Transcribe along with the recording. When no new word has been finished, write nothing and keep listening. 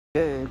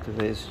Okay,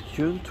 today is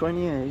June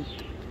 28th,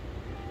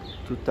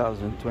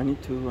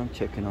 2022. I'm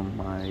checking on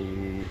my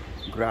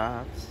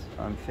graphs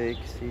and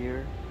fakes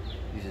here.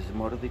 This is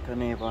Moro de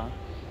Caneva.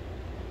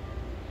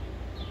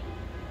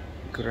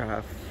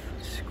 Graph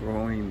is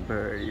growing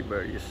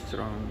very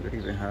strong. We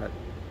even had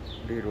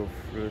little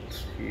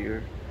fruits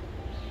here.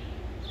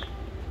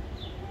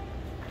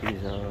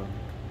 Is a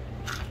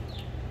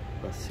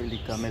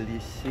Basilica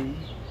Melisi.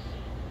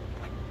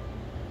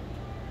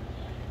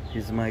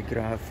 Here's my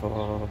graph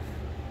of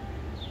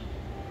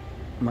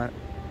let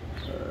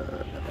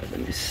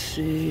me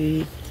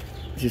see.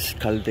 This is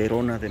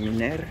Calderona de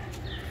Miner.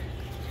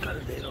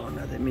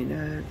 Calderona de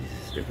Miner. This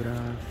is the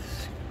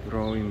graph,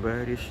 growing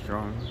very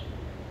strong.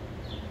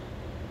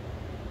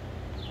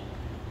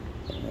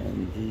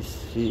 And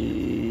this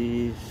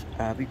is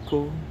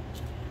Abico.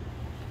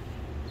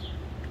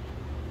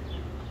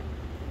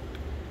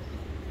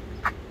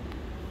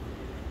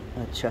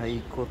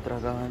 Achaico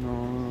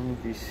Tragano.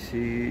 This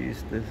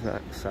is the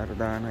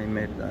Sardana. I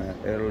made a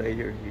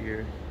layer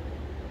here.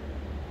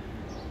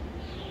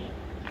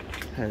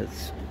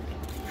 Has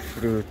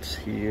fruits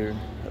here,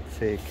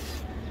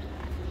 figs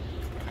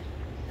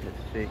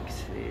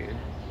here.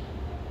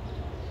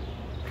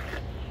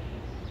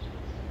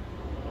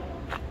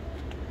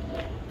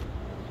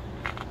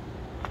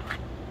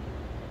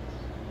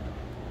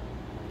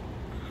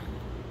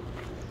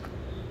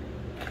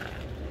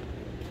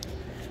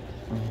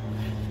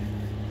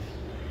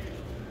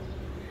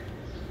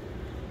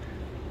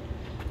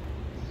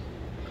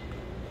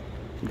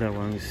 That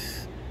one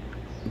is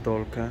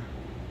Dolca.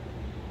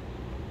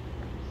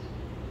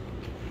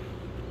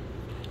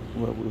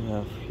 What we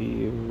have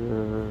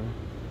here,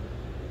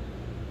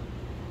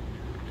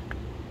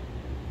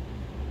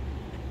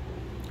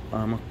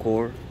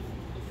 Amacor.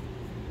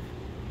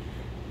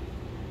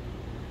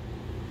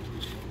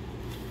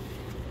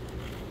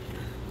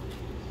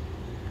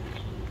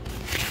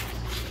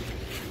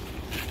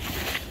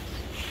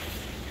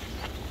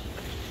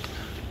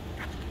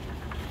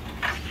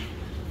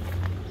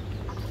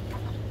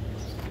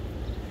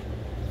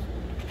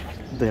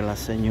 De la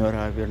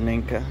señora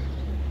Vernenca.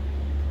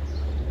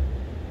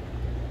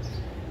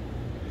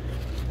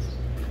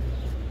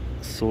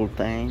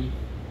 Sultan,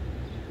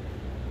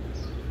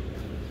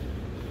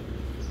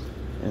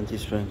 and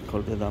this one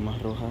called the Dama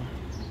Roja.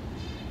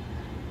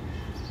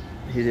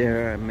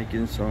 Here I'm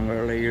making some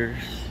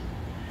layers.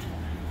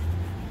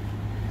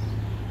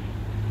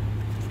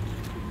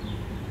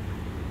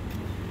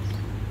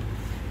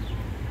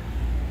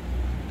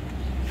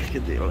 Look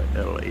at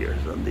the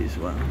layers on this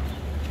one.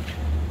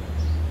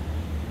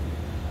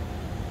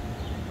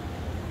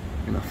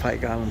 In a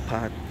 5-gallon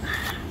pot,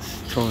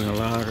 it's showing a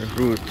lot of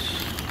roots.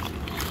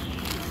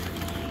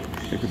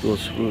 Look at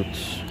those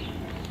roots.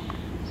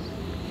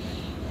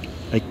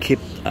 I keep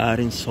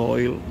adding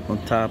soil on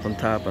top,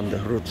 and the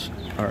roots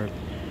are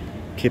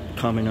keep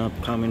coming up.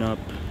 In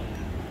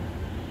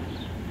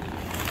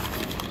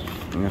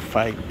a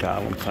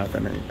 5-gallon pot,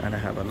 and I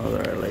have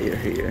another layer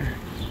here.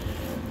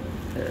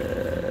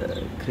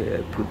 Okay,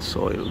 I put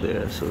soil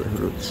there so the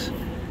roots.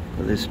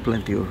 There's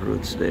plenty of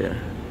roots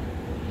there.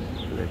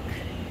 Look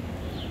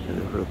at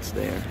the roots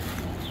there.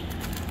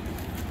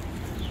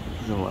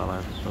 There's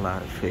a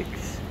lot of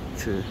figs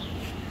too.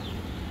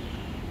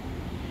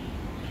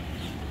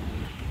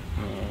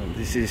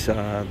 This is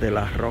de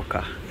la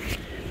Roca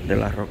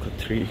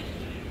tree,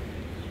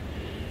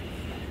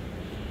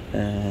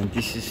 and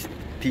this is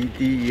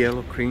TD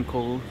yellow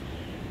crinkle.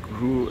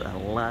 Grew a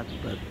lot,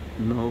 but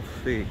no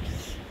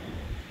figs.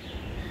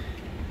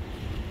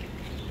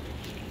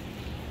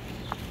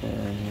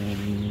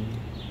 And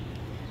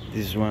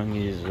this one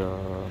is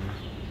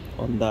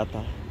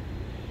Ondata.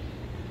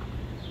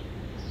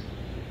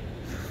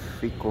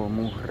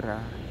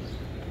 Ficomurra.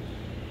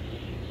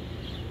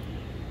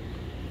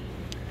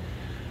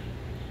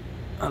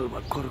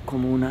 Albacor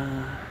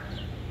Comuna,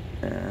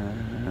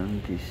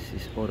 and this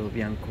is Oro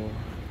Bianco,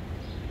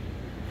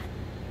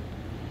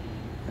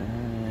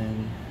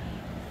 and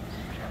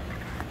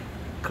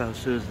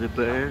Casos de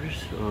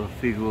Bears or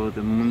Figo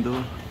de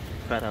Mundo,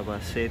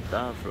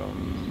 Carabaceta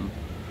from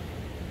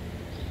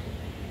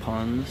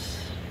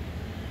Pons,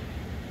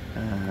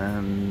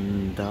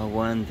 and that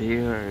one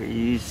there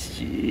is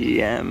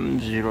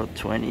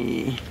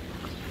GM020,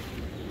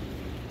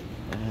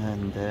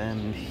 and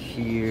then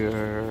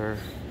here.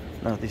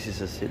 Now this is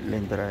a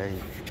seedling that I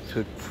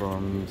took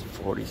from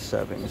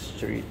 47th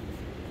Street.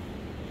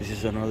 This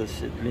is another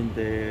seedling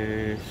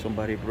that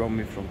somebody brought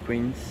me from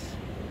Queens.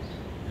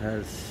 It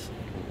has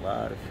a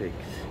lot of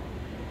figs.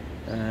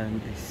 And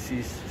this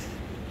is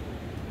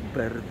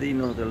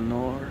Verdino del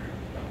Nor. It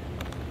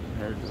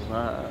has a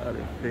lot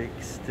of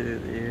figs too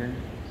there.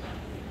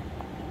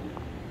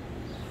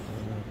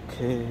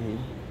 Okay.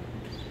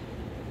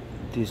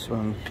 This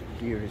one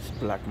here is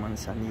Black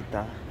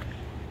Manzanita.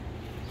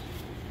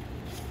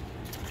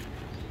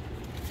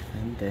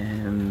 And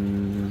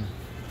then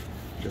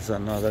there's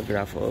another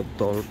graph of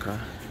Dolca,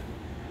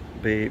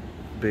 big,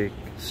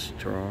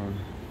 strong,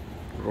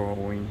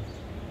 growing.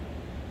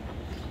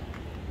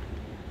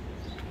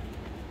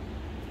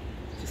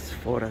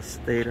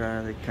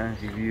 Forastera, the can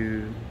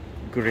review,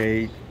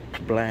 great,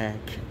 black,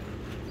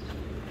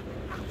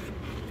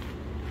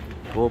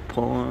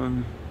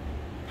 Popon,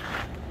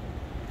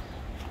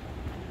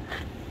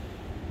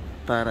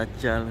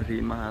 Tarajal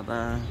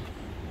Rimada.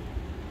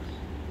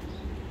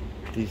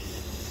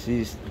 This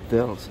is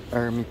Del's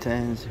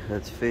Hermitans,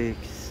 has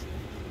fix,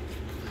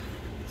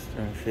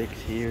 fix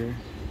here.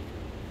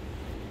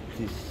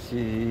 This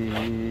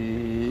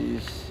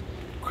is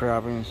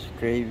Craven's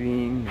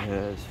Craving,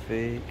 has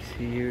fix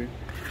here.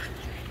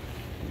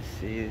 You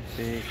see the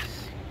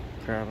fix,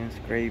 Craven's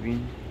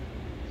Craving.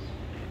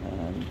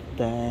 And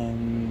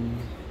then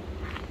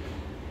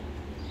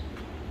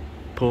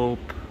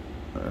Pope,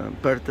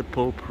 Bertha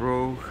Pope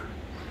Rogue.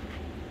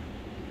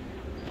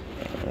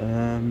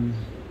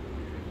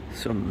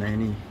 So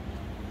many.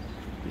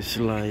 It's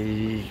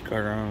like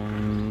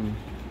around,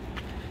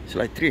 it's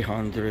like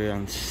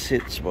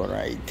 306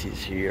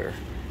 varieties here.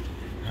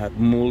 Have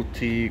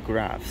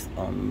multi-grafts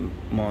on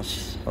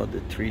most of the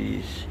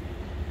trees.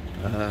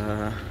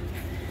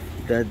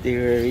 That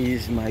there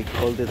is my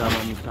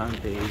Caldedama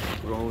mutante is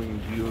growing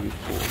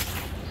beautiful.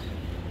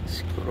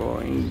 It's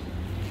growing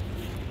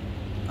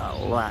a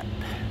lot.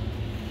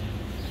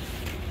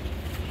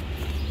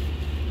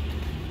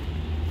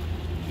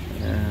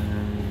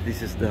 And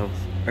this is the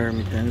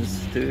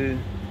Hermitans too.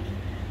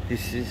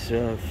 This is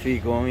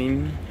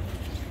Figoin.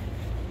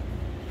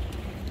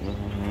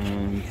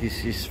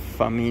 This is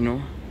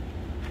Famino.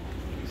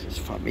 This is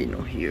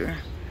Famino here.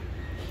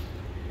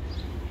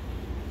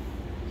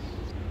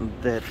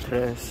 The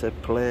Trece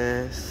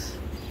Place.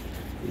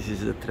 This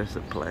is the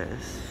Trece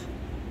Place.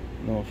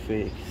 No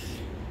fix.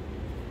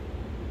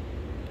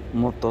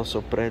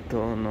 Motoso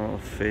Preto, no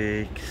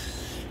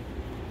fix.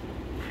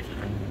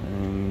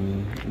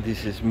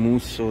 This is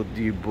Muso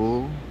di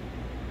Bo.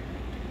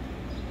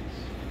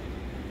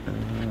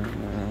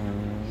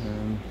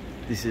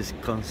 This is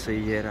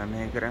Consellera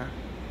Negra.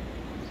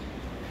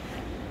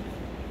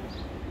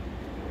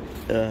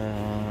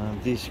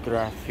 This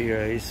graph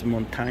here is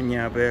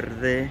Montaña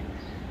Verde.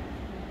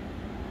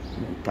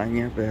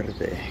 Montaña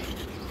Verde.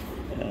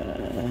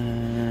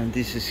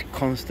 This is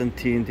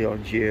Constantine de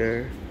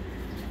Algier.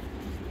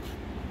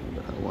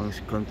 That one's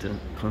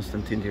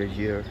Constantine de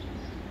Algier.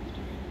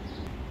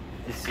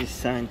 This is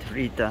Saint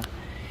Rita.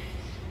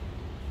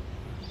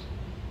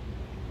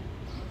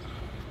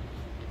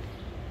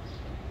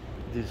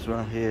 This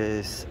one here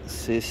is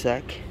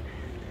Cisac.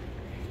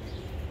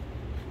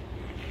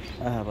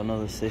 I have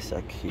another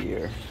Cisac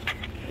here.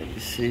 You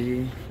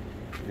see,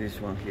 this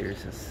one here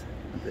is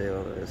the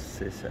other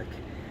Cisac.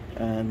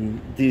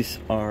 And these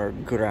are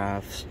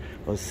grafts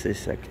of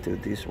Cisac to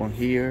this one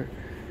here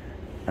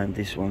and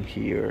this one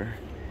here.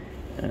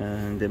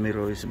 And the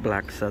middle is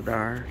Black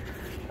Sadar.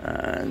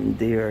 And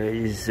there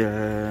is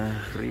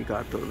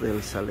Rigato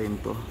del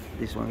Salento.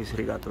 This one is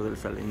Rigato del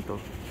Salento.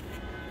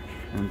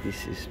 And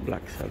this is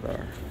Black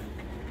Sadar.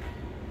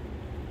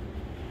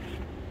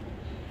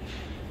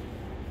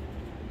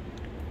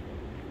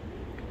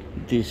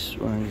 This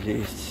one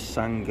is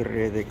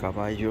Sangre de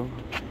Caballo.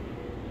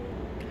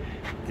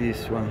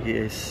 This one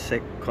here is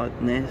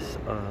Secotness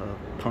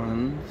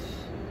Pons.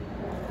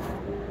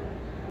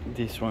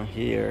 This one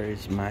here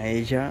is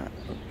Maella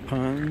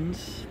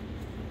Pons.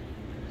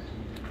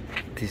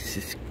 This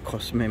is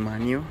Cosme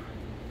Manio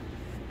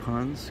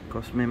Pons,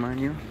 Cosme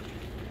Manio.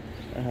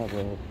 I have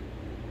a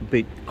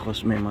big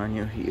Cosme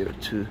Manio here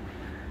too.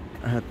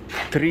 I have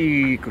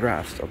 3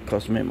 grafts of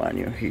Cosme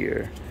Manio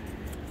here.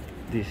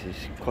 This is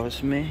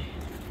Cosme.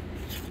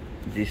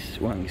 This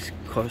one is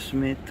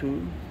Cosme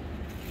too.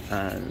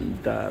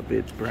 And the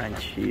big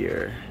branch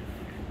here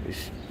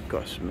is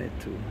Cosme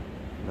too.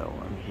 That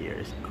one here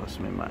is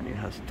Cosme Manio. It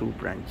has 2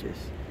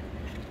 branches.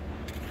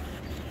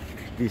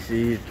 This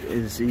is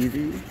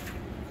Zidi,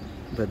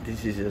 but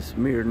this is a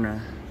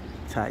Smyrna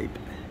type.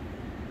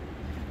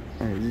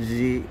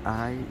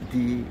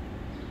 Z-I-D-I.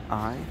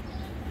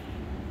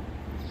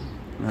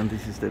 And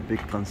this is the big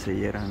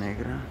Consellera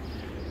Negra.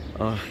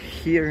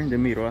 Here in the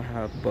middle I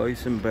have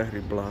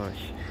Boysenberry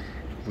Blush,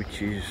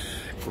 which is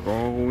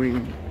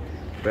growing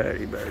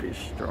very, very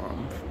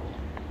strong.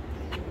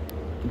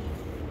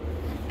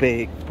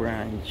 Big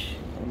branch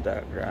on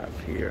that graph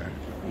here.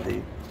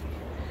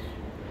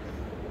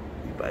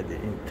 By the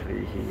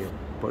entry here,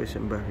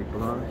 Boysenberry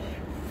Blush.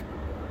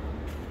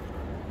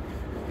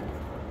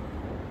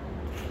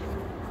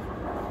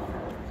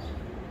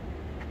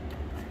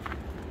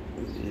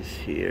 This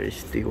here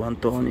is Tio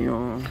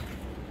Antonio,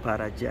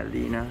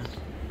 Parajalina,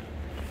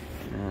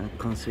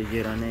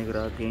 Consellera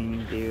Negra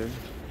again there.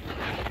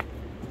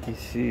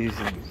 This is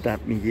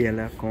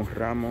Damiela con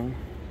Ramo.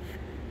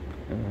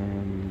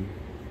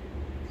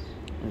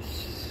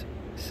 It's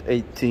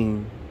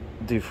 18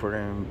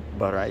 different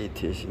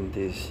varieties in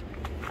this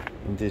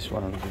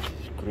one. This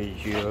is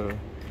Grigio,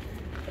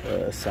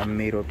 San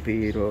Miro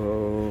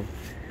Piro,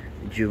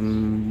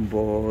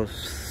 Jumbo,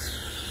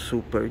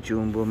 Super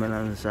Jumbo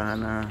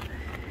Melanzana,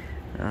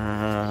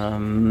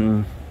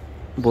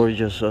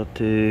 Borgia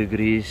Sotte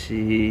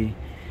Grisi,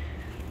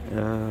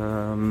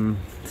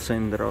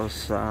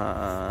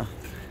 Sendrosa,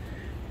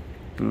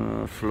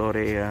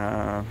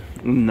 Florea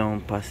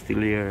Unknown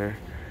Pastilier.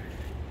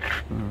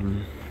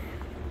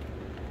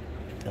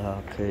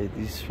 Okay,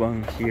 this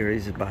one here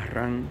is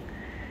Barran.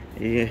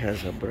 It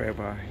has a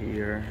breva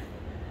here.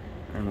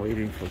 I'm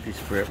waiting for this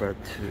breva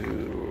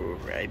to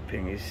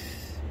ripen.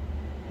 It's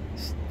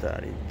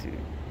starting to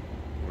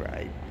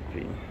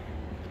ripen.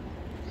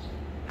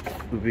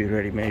 Will be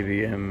ready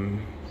maybe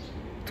in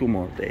 2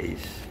 more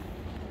days.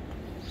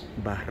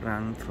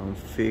 Barran from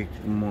Fig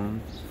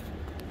Moon.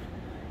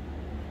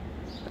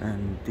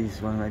 And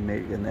this one I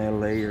make an air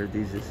layer.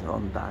 This is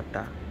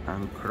Ondata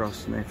and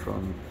Crossnet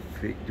from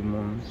Fig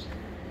Moon.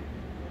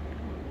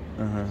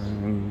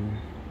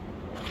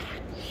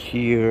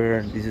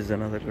 Here, this is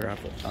another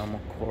graph of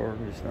Amocore.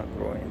 It's not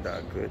growing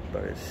that good,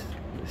 but it's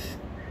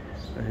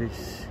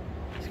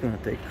gonna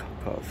take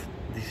off.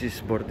 This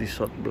is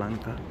Bordisot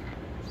Blanca,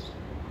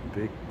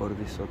 big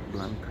Bordisot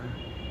Blanca,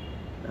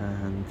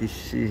 and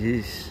this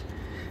is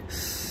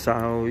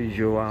Sao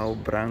Joao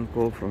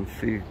Branco from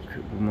Fig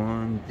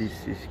Moon.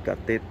 This is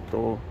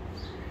Cateto.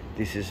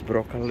 This is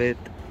Brocalet.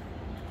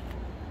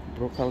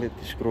 Brocalet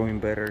is growing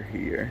better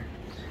here.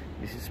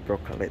 This is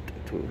Brocalet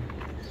too.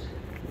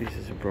 This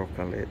is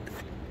Brocalet.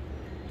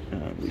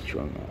 Which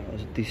one?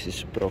 This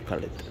is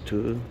Brocalet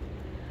too.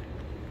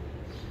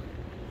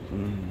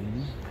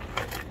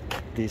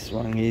 This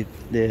one is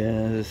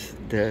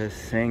the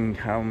Saint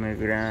Jaume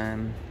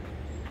Grand.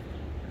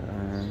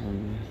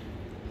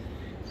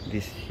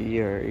 This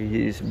here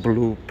is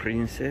Blue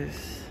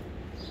Princess.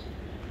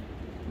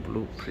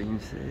 Blue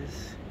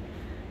Princess.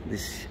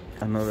 This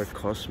another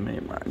Cosme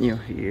Manio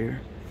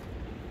here.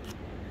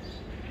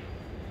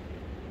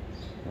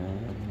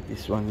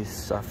 This one is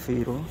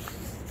Zafiro.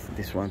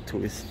 This one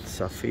too is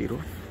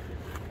Zafiro.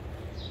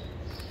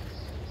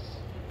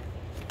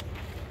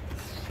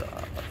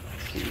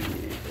 Zafiro,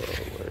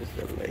 where's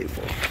the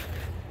label?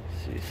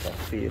 This is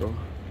Zafiro.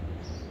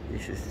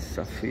 This is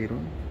Zafiro.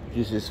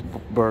 This is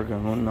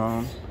Bergen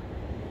Unknown.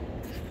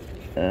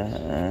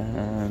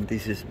 And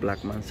this is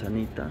Black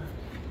Manzanita.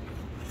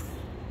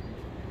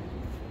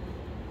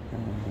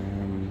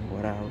 And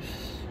what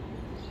else?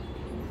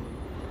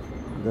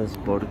 There's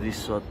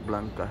Bordisot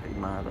Blanca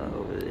Rimada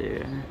over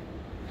there.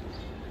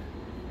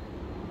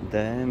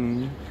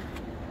 Then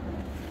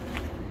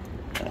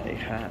I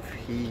have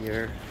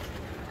here,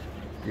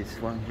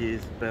 this one here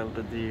is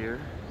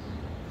Belvedere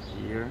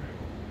here,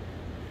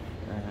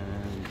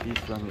 and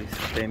this one is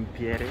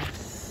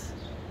Tempieres.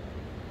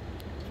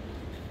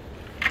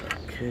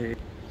 Okay,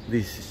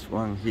 this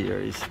one here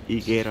is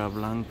Higuera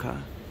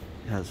Blanca.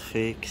 It has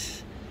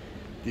figs.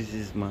 This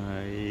is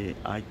my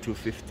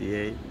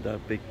I-258. The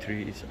big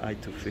tree is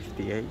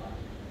I-258.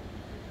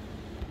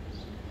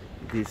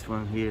 This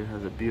one here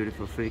has a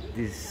beautiful fig.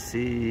 This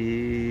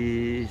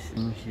is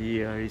in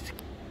here is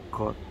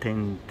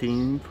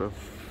Cotentin for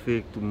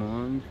Fig du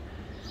Monde.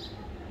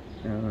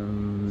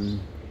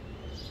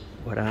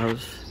 What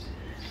else?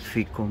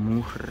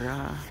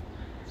 Ficomurra.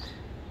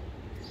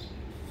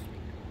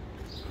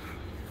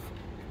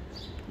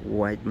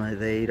 White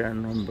Madeira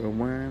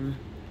 #1.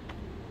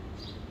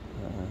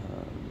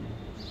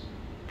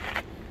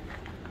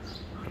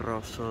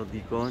 Rosso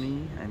di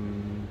Goni.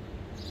 I'm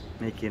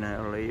making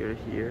a layer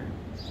here,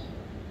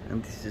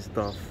 and this is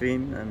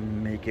Dolphin.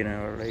 I'm making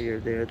a layer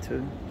there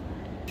too.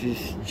 This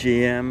is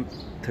GM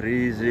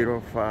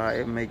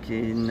 305,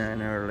 making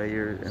an air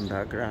layer in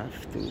that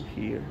graph too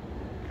here.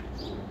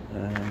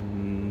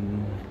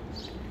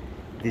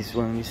 This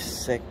one is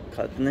Sec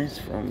Cutness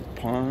from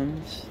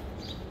Pons.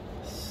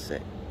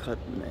 Sec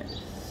Cutness.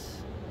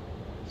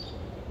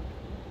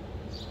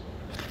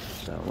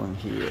 That one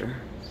here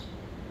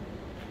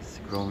is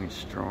growing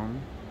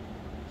strong.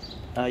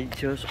 I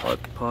just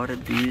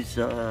potted this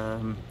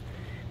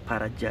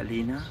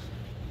Paragelina,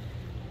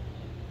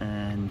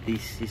 and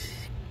this is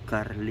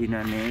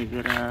Carlina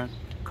Negra,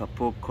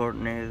 Capocor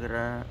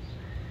Negra,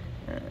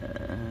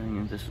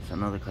 and this is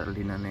another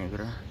Carlina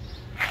Negra.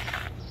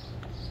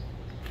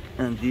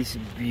 And this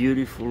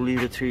beautiful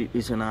little tree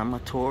is an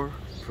Amator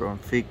from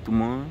Fig du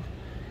Monde.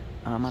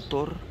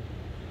 Amator.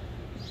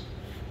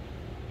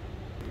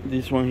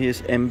 This one here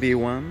is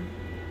MB1.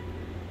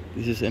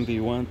 This is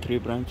MB1, 3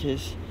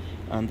 branches,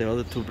 and the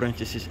other 2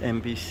 branches is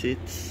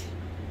MB6.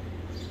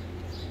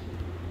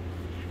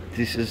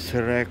 This is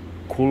Rec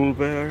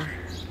Culver.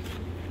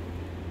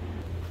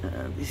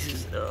 This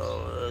is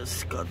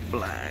Scott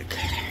Black.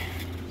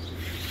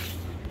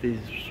 This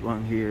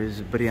one here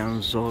is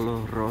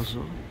Brianzolo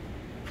Rosso.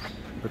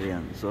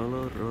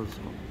 Brianzolo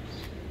Rosso.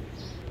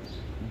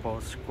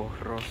 Bosco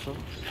Rosso.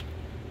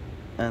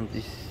 And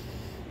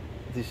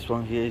this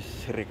one here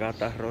is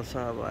Regatta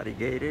Rosa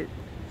variegated.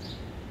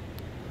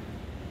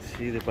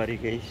 See the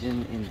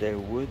variegation in the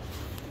wood.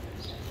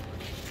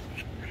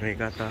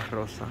 Regatta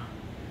Rosa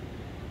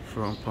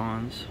from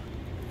Pons.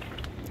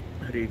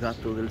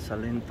 Rigato del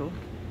Salento.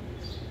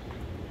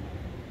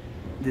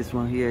 This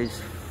one here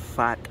is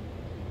Fat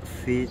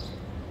Fit.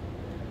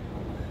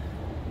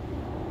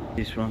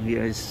 This one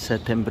here is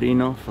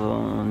Settembrino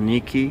from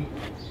Nikki.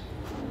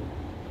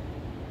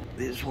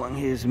 This one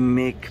here is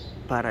Mick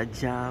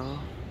Parajao.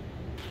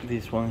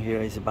 This one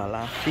here is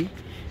Balafi.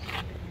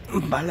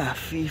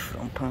 Balafi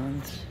from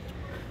Pons.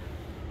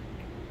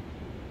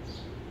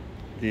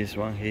 This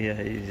one here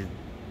is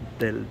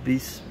Del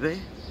Bisbe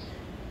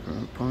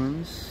from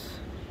Pons.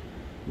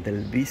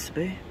 Del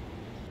Bisbe.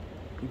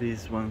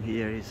 This one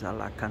here is a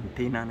La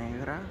Cantina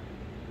Negra.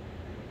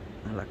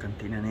 La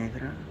Cantina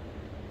Negra.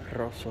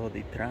 Rosso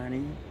di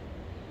Trani.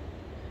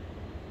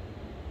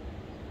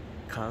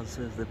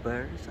 Calzas de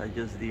Bears. I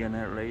just did an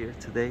earlier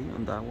today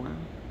on that one.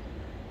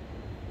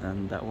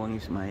 And that one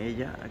is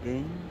Maella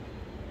again.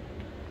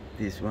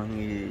 This one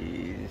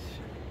is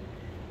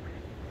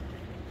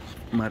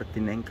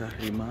Martinenca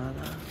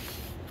Rimada.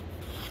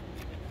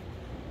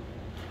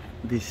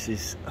 This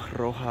is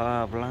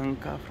Roja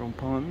Blanca from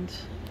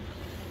Pons.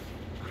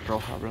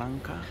 Roja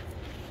Blanca.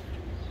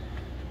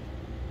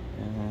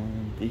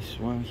 And this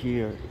one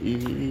here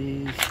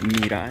is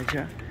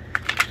Miraja.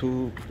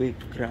 Two big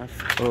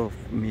graph of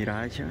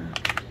Miraja.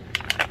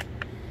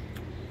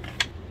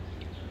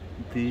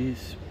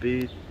 This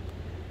big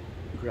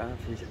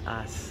graph is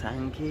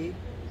Asanke.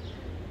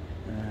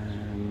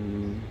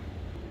 And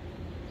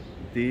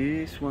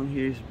this one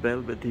here is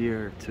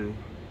Belvedere too.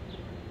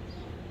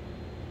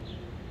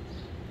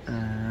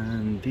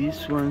 And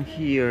this one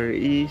here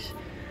is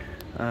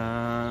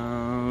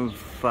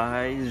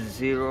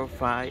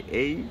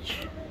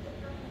 505H.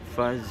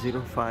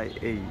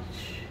 505H.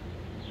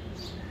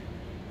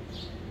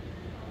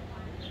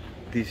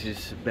 This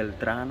is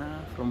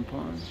Beltrana from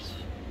Pons.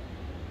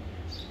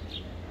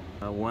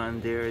 One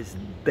there is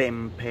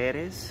Dem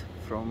Perez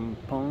from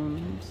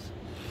Pons.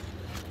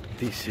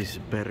 This is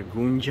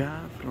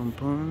Bergunja from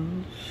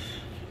Pons.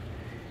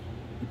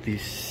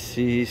 This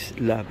is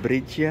La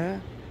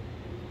Bridgia.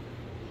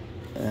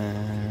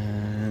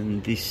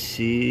 And this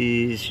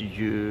is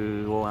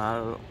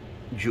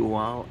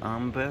Joao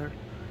Amber.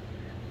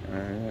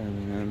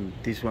 And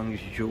this one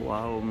is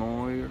Joao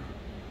Noir.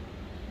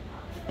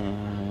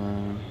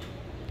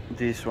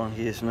 This one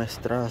here is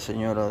Nuestra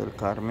Señora del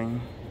Carmen.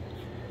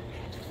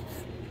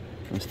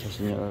 Nuestra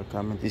Señora del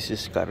Carmen. This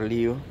is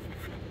Carlillo.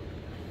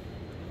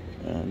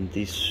 And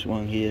this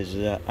one here is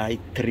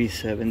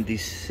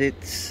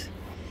I-376.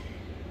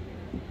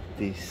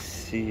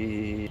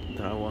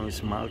 That one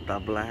is Malta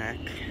Black.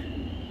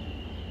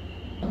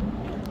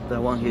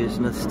 That one here is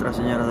Nuestra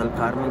Señora del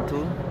Carmen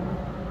too.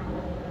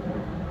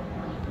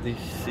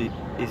 This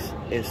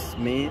is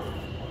Smith.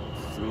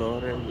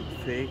 Laurel with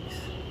figs.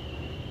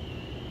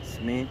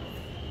 Smith.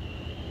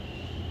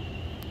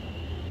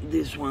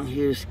 This one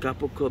here is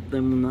Capo Cup de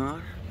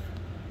Munar.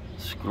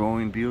 It's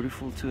growing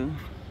beautiful too.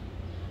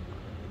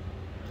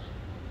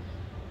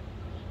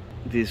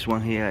 This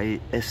one here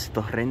is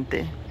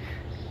Torrente.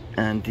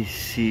 And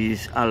this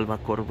is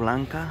Albacore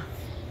Blanca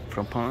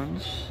from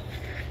Pons.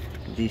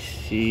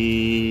 This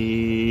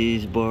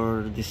is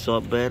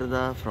Bordisot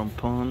Verda from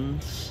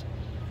Pons.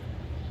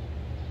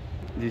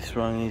 This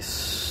one is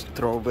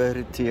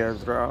Strawberry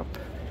Teardrop.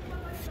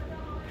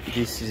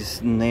 This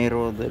is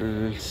Nero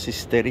del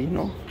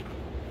Cisterino.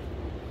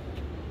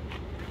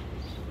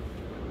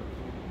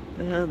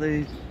 Yeah,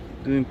 they're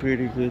doing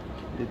pretty good.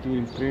 They're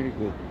doing pretty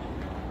good.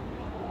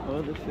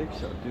 All the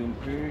figs are doing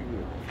pretty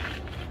good.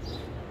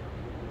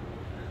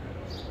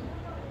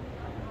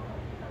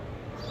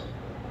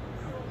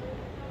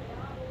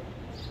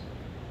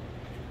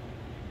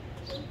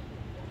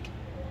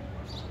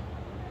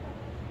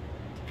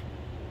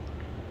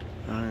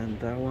 And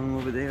that one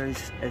over there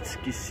is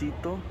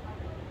Exquisito.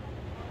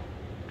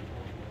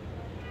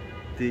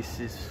 This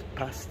is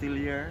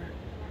Pastillier.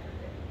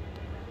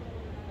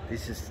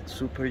 This is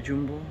Super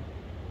Jumbo.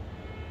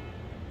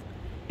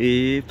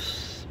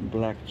 Ips,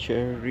 Black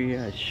Cherry.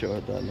 I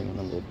showed that in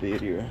another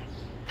video.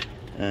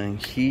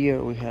 And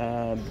here we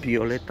have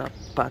Violeta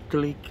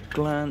Patlic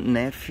Clan,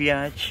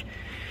 Nefiach,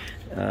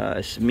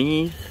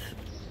 Smith,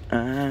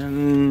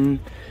 and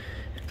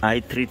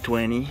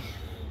I-320.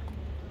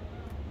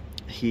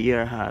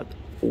 Here I have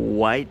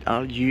White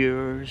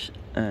Algiers,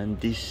 and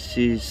this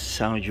is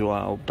San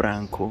Joao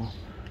Branco.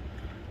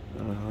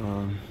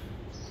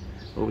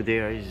 Over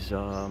there is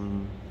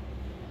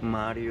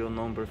Mario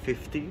number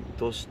 50.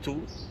 Those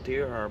two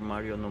there are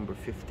Mario number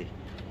 50.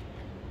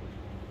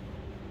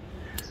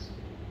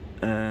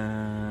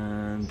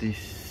 And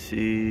this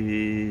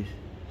is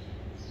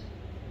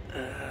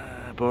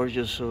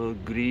Borjoso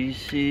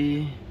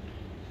Grisi.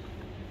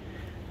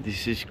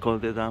 This is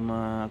called the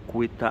Dama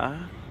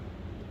Quita.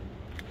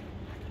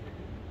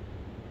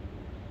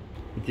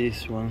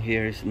 This one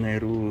here is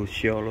Neru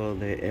Ciolo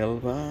de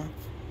Elba.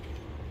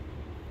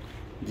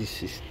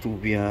 This is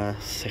Tubia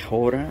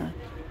Sejora.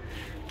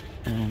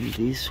 And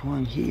this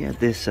one here,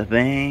 the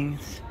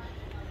Savans.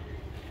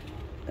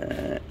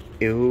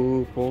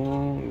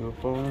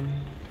 Eupon.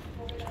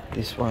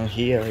 This one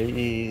here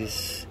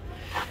is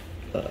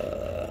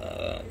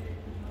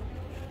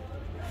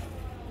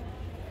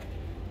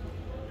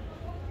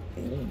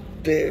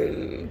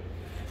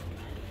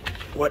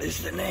what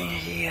is the name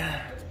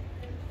here?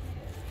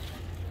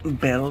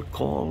 Bell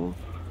Call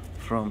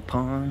from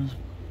Pons.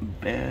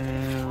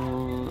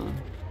 Bell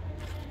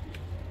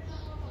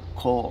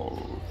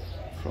Call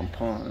from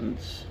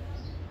Pons.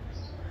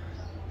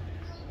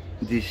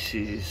 This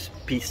is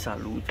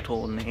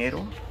Pisaluto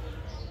Nero.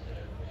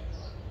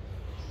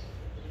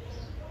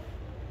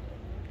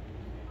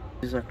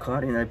 This is a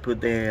card, and I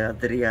put the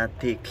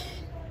Adriatic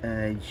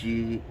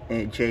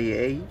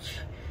JH.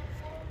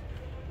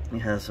 It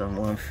has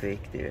one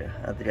fake there,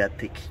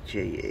 Adriatic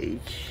JH.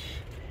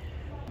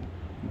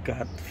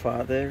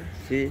 Godfather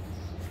fit.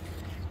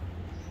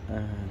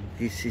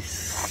 This is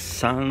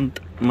Sant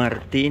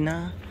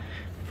Martina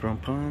from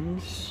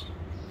Pons.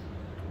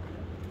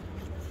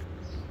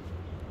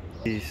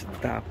 This is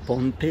Da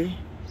Ponte.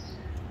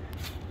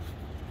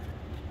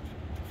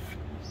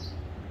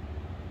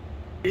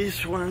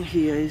 This one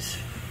here is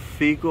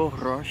Figo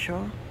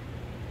Rosso.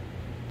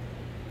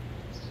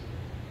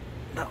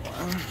 That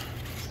one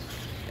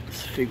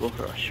is Figo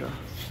Rosso.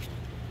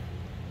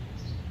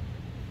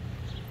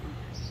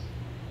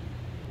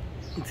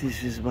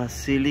 This is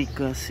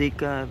Basilica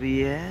Sica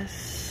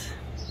BS.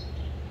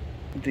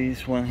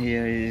 This one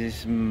here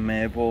is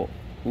Mebo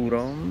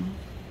Uron.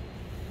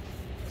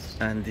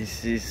 And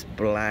this is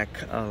Black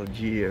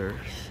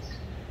Algiers.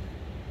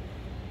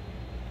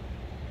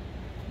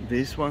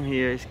 This one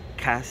here is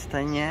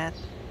Castagnet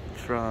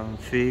from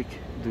Fig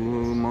du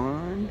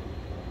Monde.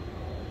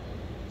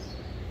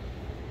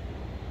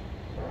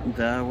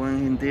 That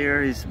one in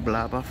there is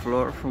Blava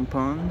Flor from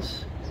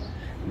Pons.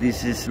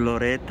 This is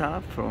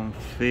Loretta from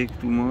Fig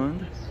du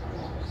Monde.